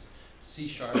philosophies. C#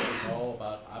 is all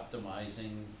about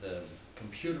optimizing the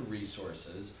computer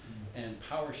resources, and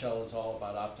PowerShell is all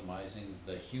about optimizing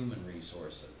the human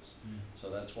resources. So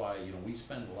that's why, we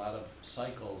spend a lot of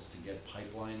cycles to get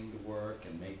pipelining to work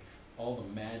and make all the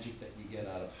magic that you get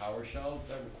out of PowerShell.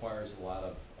 That requires a lot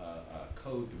of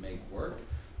code to make work.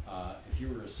 If you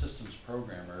were a systems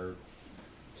programmer,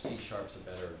 C#'s a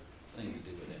better thing to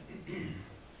do with it.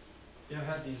 Yeah, I've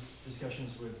had these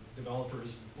discussions with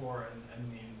developers before, and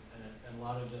a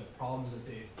lot of the problems that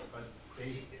they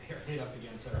hit up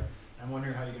against are, I'm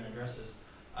wondering how you're going to address this,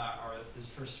 is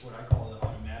first what I call the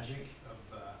automagic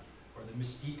or the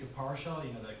mystique of PowerShell,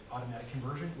 the automatic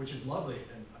conversion, which is lovely,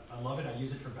 and I love it. I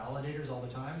use it for validators all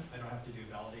the time. I don't have to do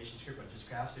a validation script, I just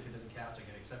cast it. If it doesn't cast, I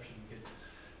get exception.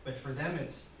 But for them,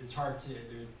 it's hard to,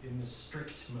 they're in this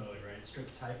strict mode, right?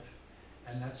 Strict type.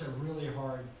 And that's a really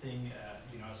hard thing,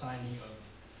 assigning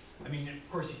of,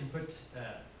 of course you can put,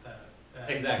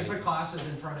 Exactly. you can put classes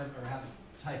in front of, or have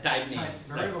type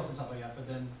variables and stuff like that, but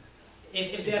then.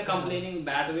 If they are complaining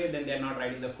bad way, then they are not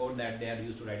writing the code that they are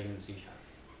used to writing in C#.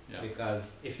 Yeah. Because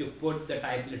if you put the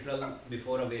type literal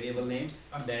before a variable name,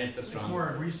 then it's a strong. It's more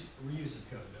a reuse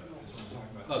of code, though, is what I'm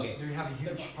talking about. Okay. So they have a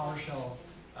huge PowerShell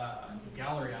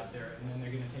gallery out there, and then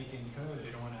they're going to take in code.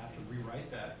 They don't want to have to rewrite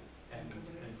that and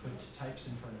put types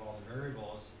in front of all the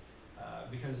variables.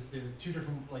 because there are two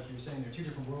different, like you were saying, there are two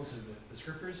different worlds. There's the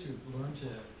scripters who learn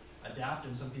to adapt,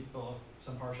 and some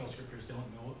PowerShell scripters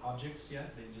don't know objects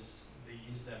yet. They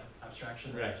use that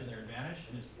abstraction Right. to their advantage,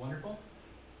 and it's wonderful.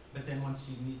 But then once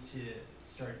you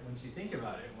think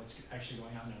about it, what's actually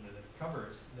going on under the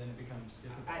covers, then it becomes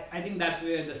difficult. I think that's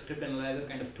where the script analyzer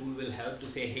kind of tool will help to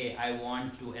say, hey, I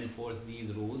want to enforce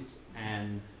these rules,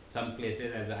 and some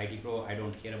places as an IT pro, I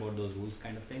don't care about those rules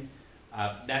kind of thing.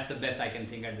 That's the best I can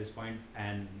think at this point,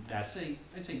 and that's...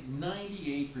 I'd say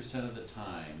 98% of the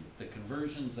time, the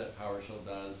conversions that PowerShell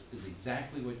does is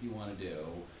exactly what you want to do,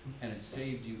 and it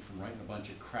saved you from writing a bunch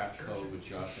of crap code, which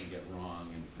you often get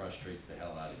wrong and frustrates the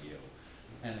hell out of you.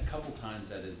 And a couple times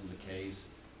that isn't the case,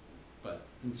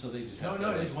 and so they just have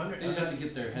to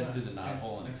get their head through the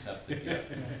knothole and accept the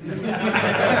gift.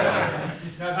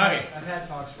 I've had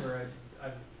talks where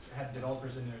I've had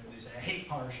developers in there, they say, I hate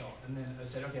PowerShell, and then I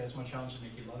said, okay, that's my challenge to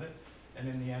make you love it, and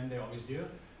in the end they always do.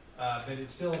 But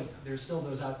there's still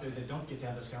those out there that don't get to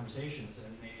have those conversations,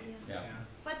 and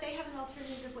But they have an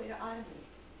alternative way to automate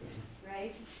things,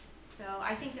 right? So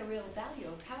I think the real value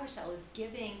of PowerShell is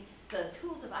giving the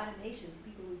tools of automation to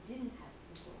people who didn't have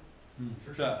it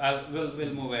before. So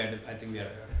we'll move ahead. I think we are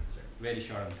very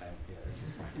short on time here at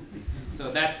this point.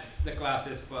 So that's the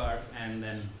classes part, and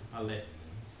then I'll let.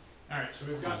 All right, so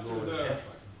we've got through the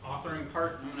authoring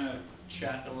part. I'm going to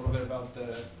chat a little bit about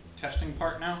the testing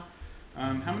part now.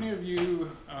 How many of you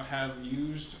have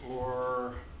used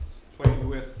or played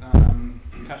with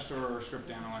Tester or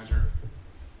Script Analyzer?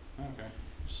 Okay,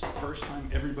 it's the first time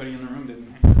everybody in the room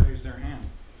didn't raise their hand.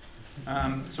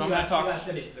 So I'm going to talk. You asked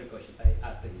the difficult questions. I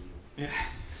asked them. Yeah,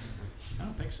 I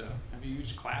don't think so. Have you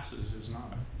used classes is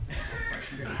not a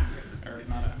question, or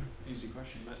not an easy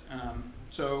question. But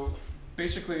so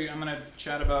basically, I'm going to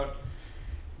chat about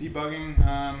debugging.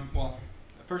 Well,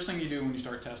 the first thing you do when you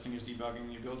start testing is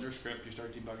debugging. You build your script, you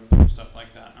start debugging, doing stuff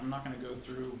like that. I'm not going to go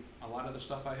through a lot of the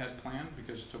stuff I had planned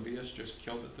because Tobias just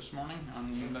killed it this morning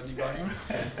on the debugging.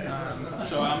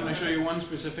 So I'm going to show you one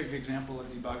specific example of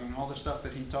debugging. All the stuff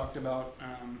that he talked about,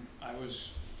 I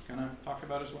was going to talk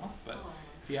about as well, but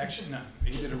he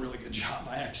did a really good job.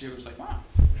 I actually was like, wow,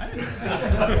 I didn't know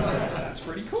that. That's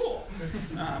pretty cool.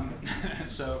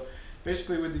 So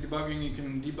basically with the debugging, you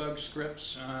can debug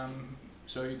scripts.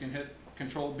 So you can hit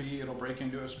Control B, it'll break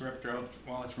into a script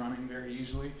while it's running very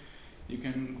easily. You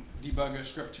can debug a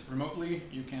script remotely.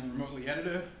 You can remotely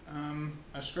edit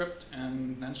a script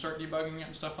and then start debugging it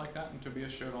and stuff like that. And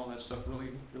Tobias showed all that stuff, really,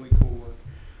 really cool work.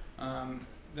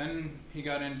 Then he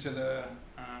got into the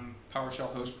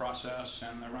PowerShell host process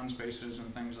and the run spaces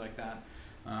and things like that.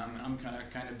 And I'm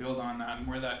kind of build on that, and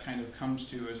where that kind of comes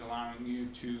to is allowing you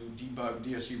to debug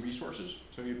DSC resources.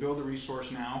 So you build a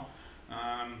resource now,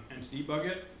 and to debug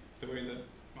it, the way that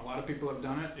a lot of people have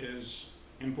done it is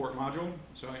import module.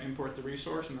 So I import the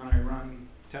resource and then I run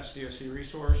test DSC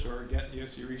resource or get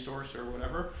DSC resource or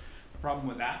whatever. The problem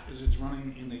with that is it's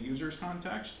running in the user's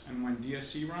context, and when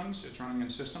DSC runs, it's running in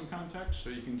system context. So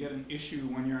you can get an issue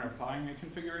when you're applying a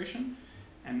configuration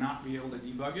and not be able to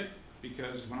debug it,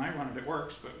 because when I run it, it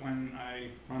works, but when I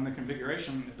run the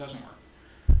configuration, it doesn't work.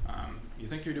 You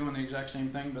think you're doing the exact same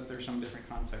thing, but there's some different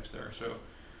context there. So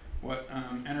what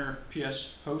enter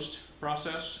PS host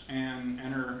process and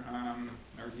enter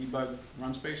or debug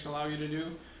run space allow you to do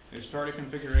is start a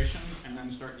configuration and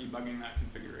then start debugging that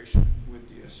configuration with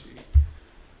DSC.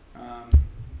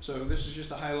 So this is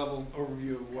just a high level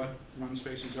overview of what run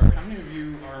spaces are. How many of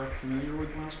you are familiar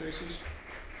with run spaces?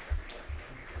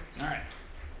 All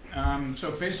right.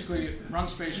 So basically, run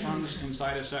space runs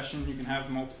inside a session. You can have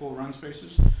multiple run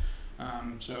spaces.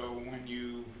 So when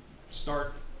you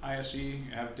start ISE,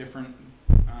 you have different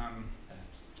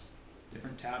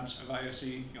tabs of ISE.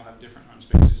 You'll have different run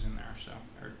spaces in there. So,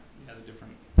 or the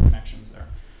different connections there.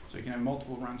 So you can have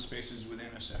multiple run spaces within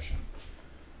a session.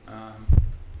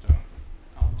 So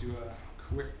I'll do a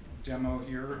quick demo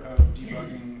here of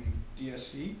debugging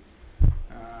DSC.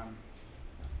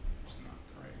 It's not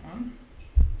the right one.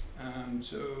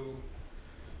 So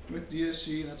with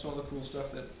DSC, that's all the cool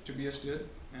stuff that Tobias did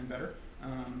and better.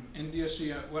 In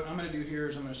DSC, what I'm going to do here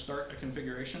is I'm going to start a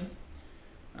configuration.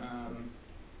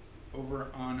 Over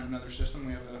on another system,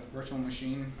 we have a virtual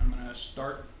machine. I'm going to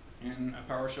start in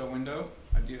a PowerShell window,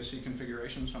 a DSC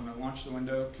configuration. So I'm going to launch the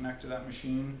window, connect to that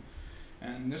machine.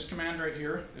 And this command right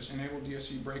here, this enable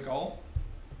DSC break all,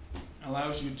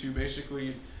 allows you to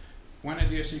basically, when a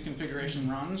DSC configuration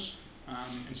runs,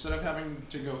 instead of having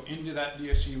to go into that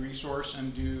DSC resource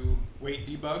and do wait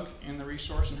debug in the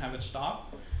resource and have it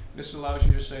stop, this allows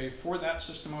you to say, for that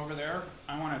system over there,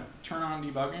 I want to turn on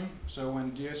debugging. So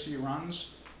when DSC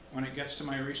runs, when it gets to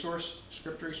my resource,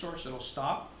 script resource, it'll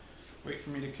stop. wait for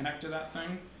me to connect to that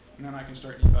thing, and then I can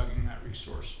start debugging that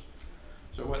resource.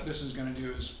 So what this is going to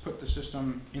do is put the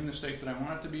system in the state that I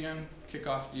want it to be in, kick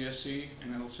off DSC,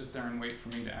 and it'll sit there and wait for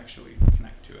me to actually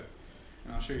connect to it.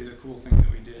 And I'll show you the cool thing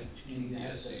that we did in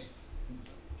DSC.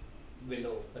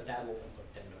 Window, the tab open for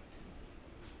 10.10.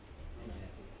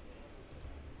 NISC.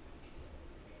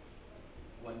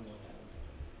 One more tab.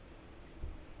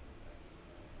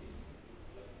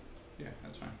 Yeah,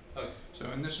 that's fine. Okay. So,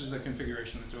 and this is the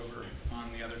configuration that's over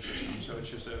on the other system. So it's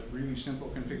just a really simple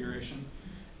configuration.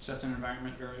 Sets an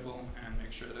environment variable and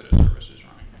makes sure that a service is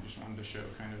running. I just wanted to show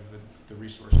kind of the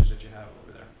resources that you have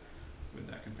over there with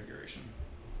that configuration.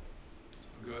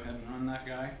 So go ahead and run that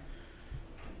guy.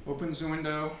 Opens the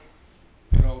window.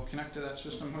 It'll connect to that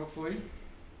system hopefully.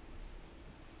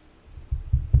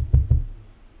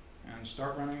 And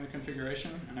start running the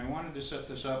configuration. And I wanted to set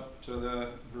this up so the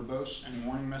verbose and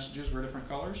warning messages were different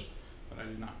colors, but I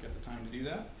did not get the time to do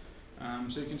that.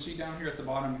 So you can see down here at the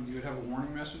bottom, you would have a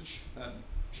warning message that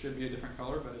should be a different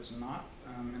color, but it's not.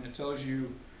 And it tells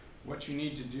you what you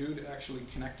need to do to actually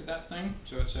connect to that thing.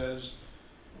 So it says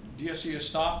DSC is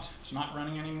stopped, it's not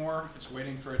running anymore, it's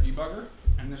waiting for a debugger,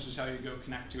 and this is how you go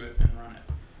connect to it and run it.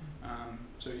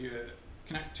 So you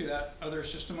connect to that other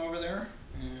system over there,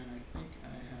 and I think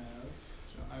I have,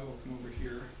 so I will come over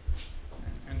here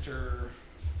and enter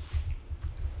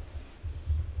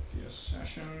DS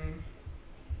session,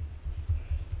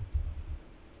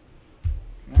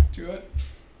 connect to it,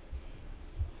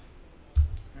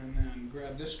 and then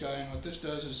grab this guy, and what this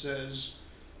does is says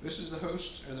this is the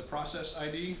host or the process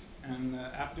ID and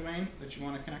the app domain that you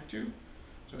want to connect to.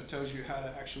 So it tells you how to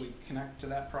actually connect to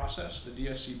that process, the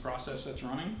DSC process that's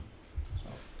running. So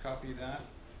I'll copy that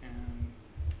and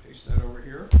paste that over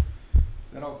here.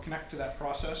 So that'll connect to that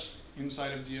process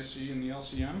inside of DSC in the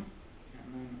LCM,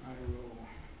 and then I will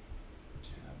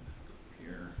tab over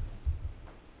here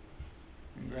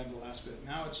and grab the last bit.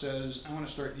 Now it says I want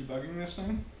to start debugging this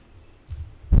thing,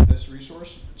 this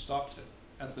resource. It stopped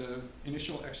at the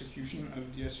initial execution of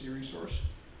DSC resource.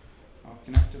 I'll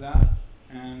connect to that,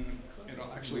 and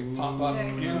it'll actually pop up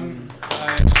in ISC,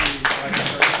 so I can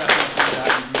start stepping through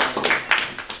that.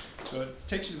 So it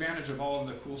takes advantage of all of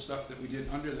the cool stuff that we did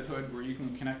under the hood, where you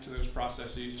can connect to those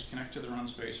processes, connect to the run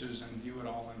spaces, and view it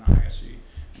all in the ISC.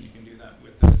 And you can do that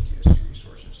with the DSC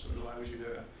resources. So it allows you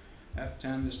to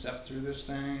F10 to step through this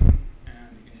thing,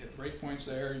 and you can hit breakpoints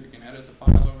there, you can edit the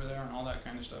file over there, and all that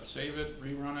kind of stuff. Save it,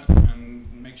 rerun it,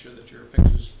 and make sure that your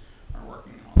fixes are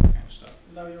working and all that kind of stuff.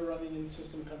 Now you're running in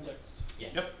system context.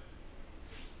 Yes. Yep.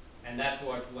 And that's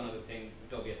what one of the things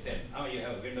Tobias said. Now you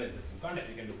have a window in system context,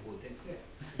 you can do cool things there.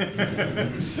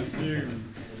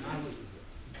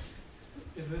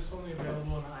 Is this only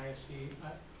available in the ISC?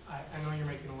 I know you're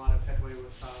making a lot of headway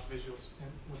with Visual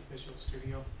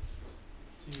Studio.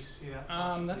 Do you see that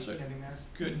possibly That's a getting there?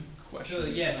 good question. So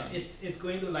yes, it's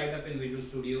going to light up in Visual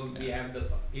Studio. We have the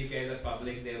APIs are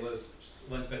public. There was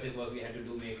one specific work we had to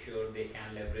do, make sure they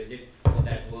can leverage it. But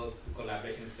that work,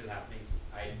 collaboration is still happening.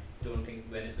 So I don't think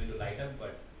when it's going to light up,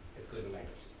 but it's going to light up.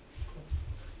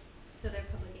 So they're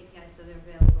public APIs, so they're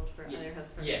available for other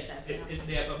host programs. Yes,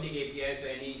 they are public APIs, so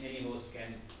any host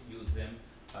can use them.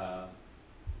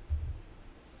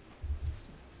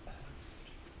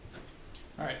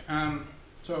 All right.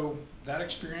 So that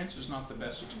experience is not the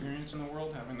best experience in the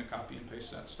world, having to copy and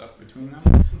paste that stuff between them.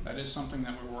 That is something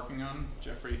that we're working on.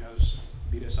 Jeffrey has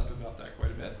beat us up about that quite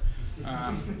a bit.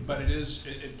 But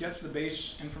it gets the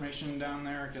base information down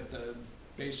there, get the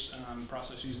base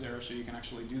processes there, so you can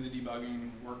actually do the debugging,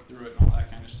 work through it, and all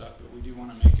that kind of stuff. But we do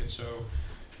want to make it so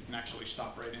you can actually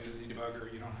stop right into the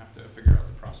debugger. You don't have to figure out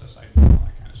the process ID and all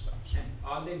that kind of stuff. So. And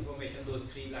all the information those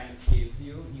 3 lines gives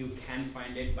you, you can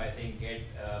find it by saying get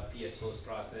PS source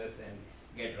process and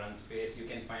get run space. You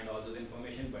can find all those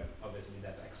information, but obviously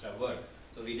that's extra work.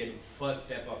 So we did first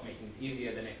step of making it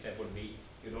easier. The next step would be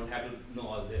you don't have to know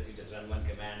all this. You just run one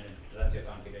command and it runs your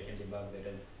configuration, debugs it,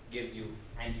 and gives you,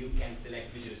 and you can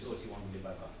select which resource you want to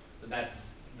debug on. So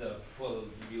that's the full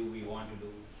view we want to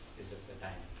do. It's just the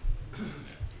time.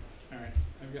 All right,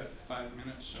 I've got 5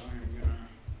 minutes, so I'm gonna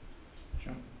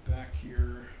jump back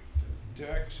here to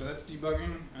deck. So that's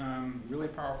debugging. Really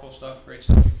powerful stuff, great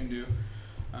stuff you can do.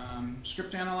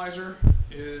 Script Analyzer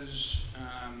is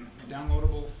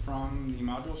downloadable from the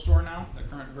module store now. The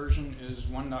current version is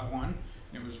 1.1.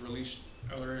 It was released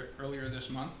earlier this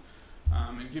month.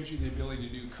 It gives you the ability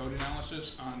to do code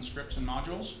analysis on scripts and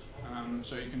modules.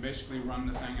 So you can basically run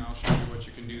the thing, and I'll show you what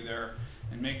you can do there,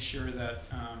 and make sure that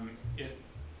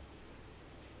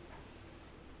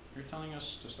you're telling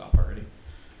us to stop already.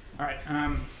 All right.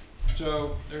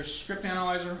 So there's Script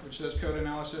Analyzer, which does code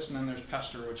analysis, and then there's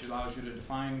Pester, which allows you to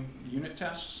define unit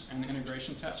tests and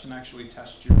integration tests and actually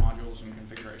test your modules and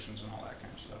configurations and all that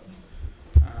kind of stuff.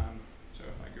 So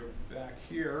if I go back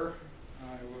here,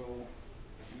 I will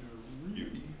do a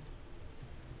really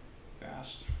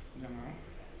fast demo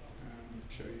and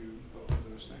show you both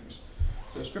of those things.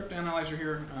 So Script Analyzer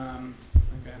here, I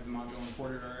think I have the module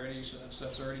imported already, so that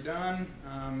stuff's already done.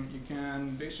 You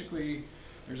can basically,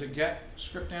 there's a get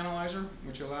script analyzer,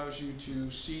 which allows you to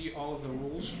see all of the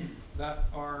rules that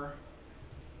are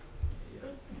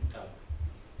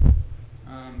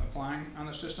applying on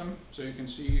the system. So you can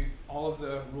see all of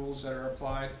the rules that are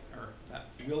applied, or that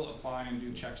will apply and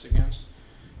do checks against.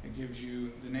 It gives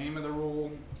you the name of the rule,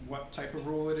 what type of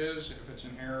rule it is, if it's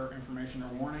an error, information, or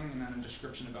warning, and then a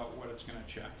description about what it's going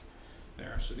to check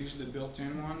there. So these are the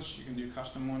built-in ones. You can do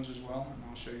custom ones as well, and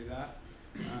I'll show you that.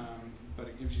 But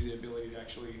it gives you the ability to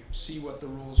actually see what the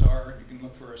rules are. You can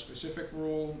look for a specific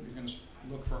rule. You can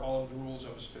look for all of the rules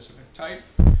of a specific type.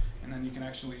 And then you can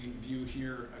actually view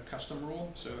here a custom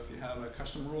rule. So if you have a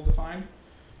custom rule defined,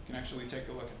 you can actually take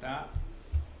a look at that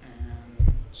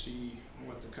and see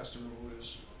what the custom rule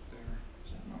is there.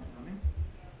 Is that not running?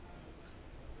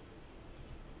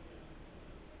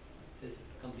 It's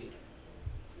complete.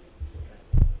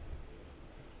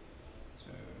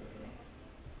 So,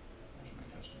 where's my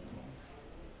custom rule?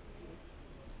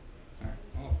 Alright,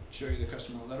 I'll show you the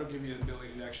custom rule. That'll give you the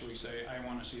ability to actually say, I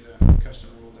want to see the custom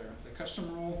rule there. The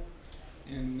custom rule,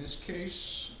 in this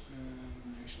case, I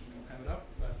actually don't have it up,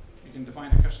 but you can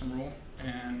define a custom rule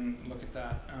and look at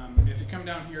that. If you come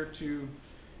down here to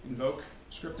invoke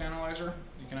Script Analyzer,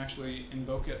 you can actually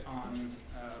invoke it on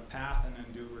path and then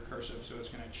do recursive, so it's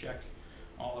going to check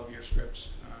all of your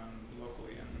scripts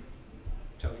locally and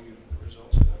tell you the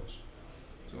results of those.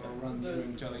 So it'll run through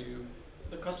and tell you.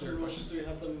 The custom rules, do you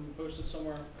have them posted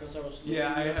somewhere? Because I was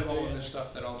Yeah, I have all of this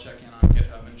stuff that I'll check in on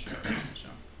GitHub and share.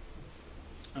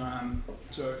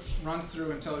 So it runs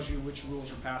through and tells you which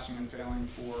rules are passing and failing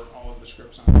for all of the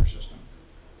scripts on your system.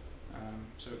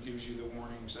 So it gives you the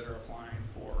warnings that are applying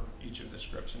for each of the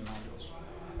scripts and modules.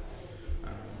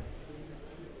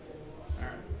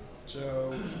 Alright,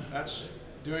 so that's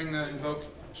doing the invoke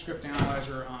script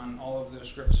analyzer on all of the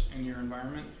scripts in your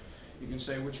environment. You can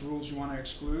say which rules you want to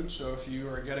exclude. So if you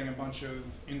are getting a bunch of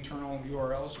internal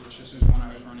URLs, which this is one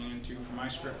I was running into for my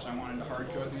scripts, I wanted to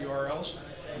hard code the URLs.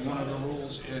 And one of the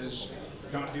rules is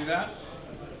don't do that.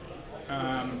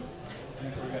 I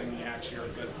think we're getting the axe here,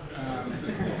 but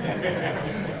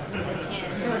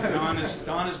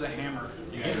Don is the hammer.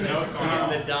 You guys know what's going on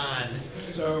the Don.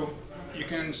 So you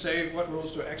can say what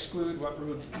rules to exclude, what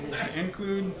rules to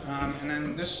include, and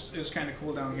then this is kind of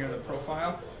cool down here, the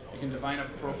profile. You can define a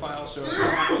profile, so if you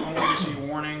want only to see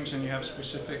warnings and you have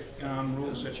specific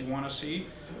rules that you want to see,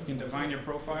 you can define your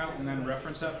profile and then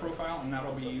reference that profile, and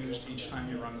that'll be used each time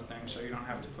you run the thing, so you don't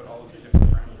have to put all of the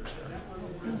different parameters there.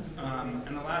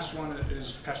 And the last one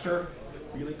is Pester,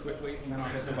 really quickly, and then I'll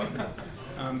hit the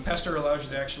button. Pester allows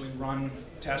you to actually run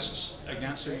tests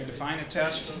against, so you define a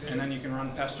test, and then you can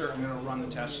run Pester, and it'll run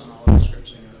the tests on all of the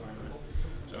scripts in your environment.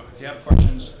 So if you have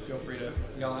questions, feel free to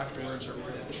yell afterwards, or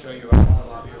we'll show you out in the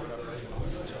lobby or whatever.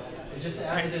 So, just to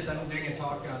add to this, I'm doing a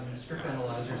talk on Script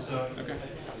Analyzer, so okay.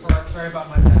 Sorry about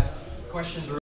my bad questions.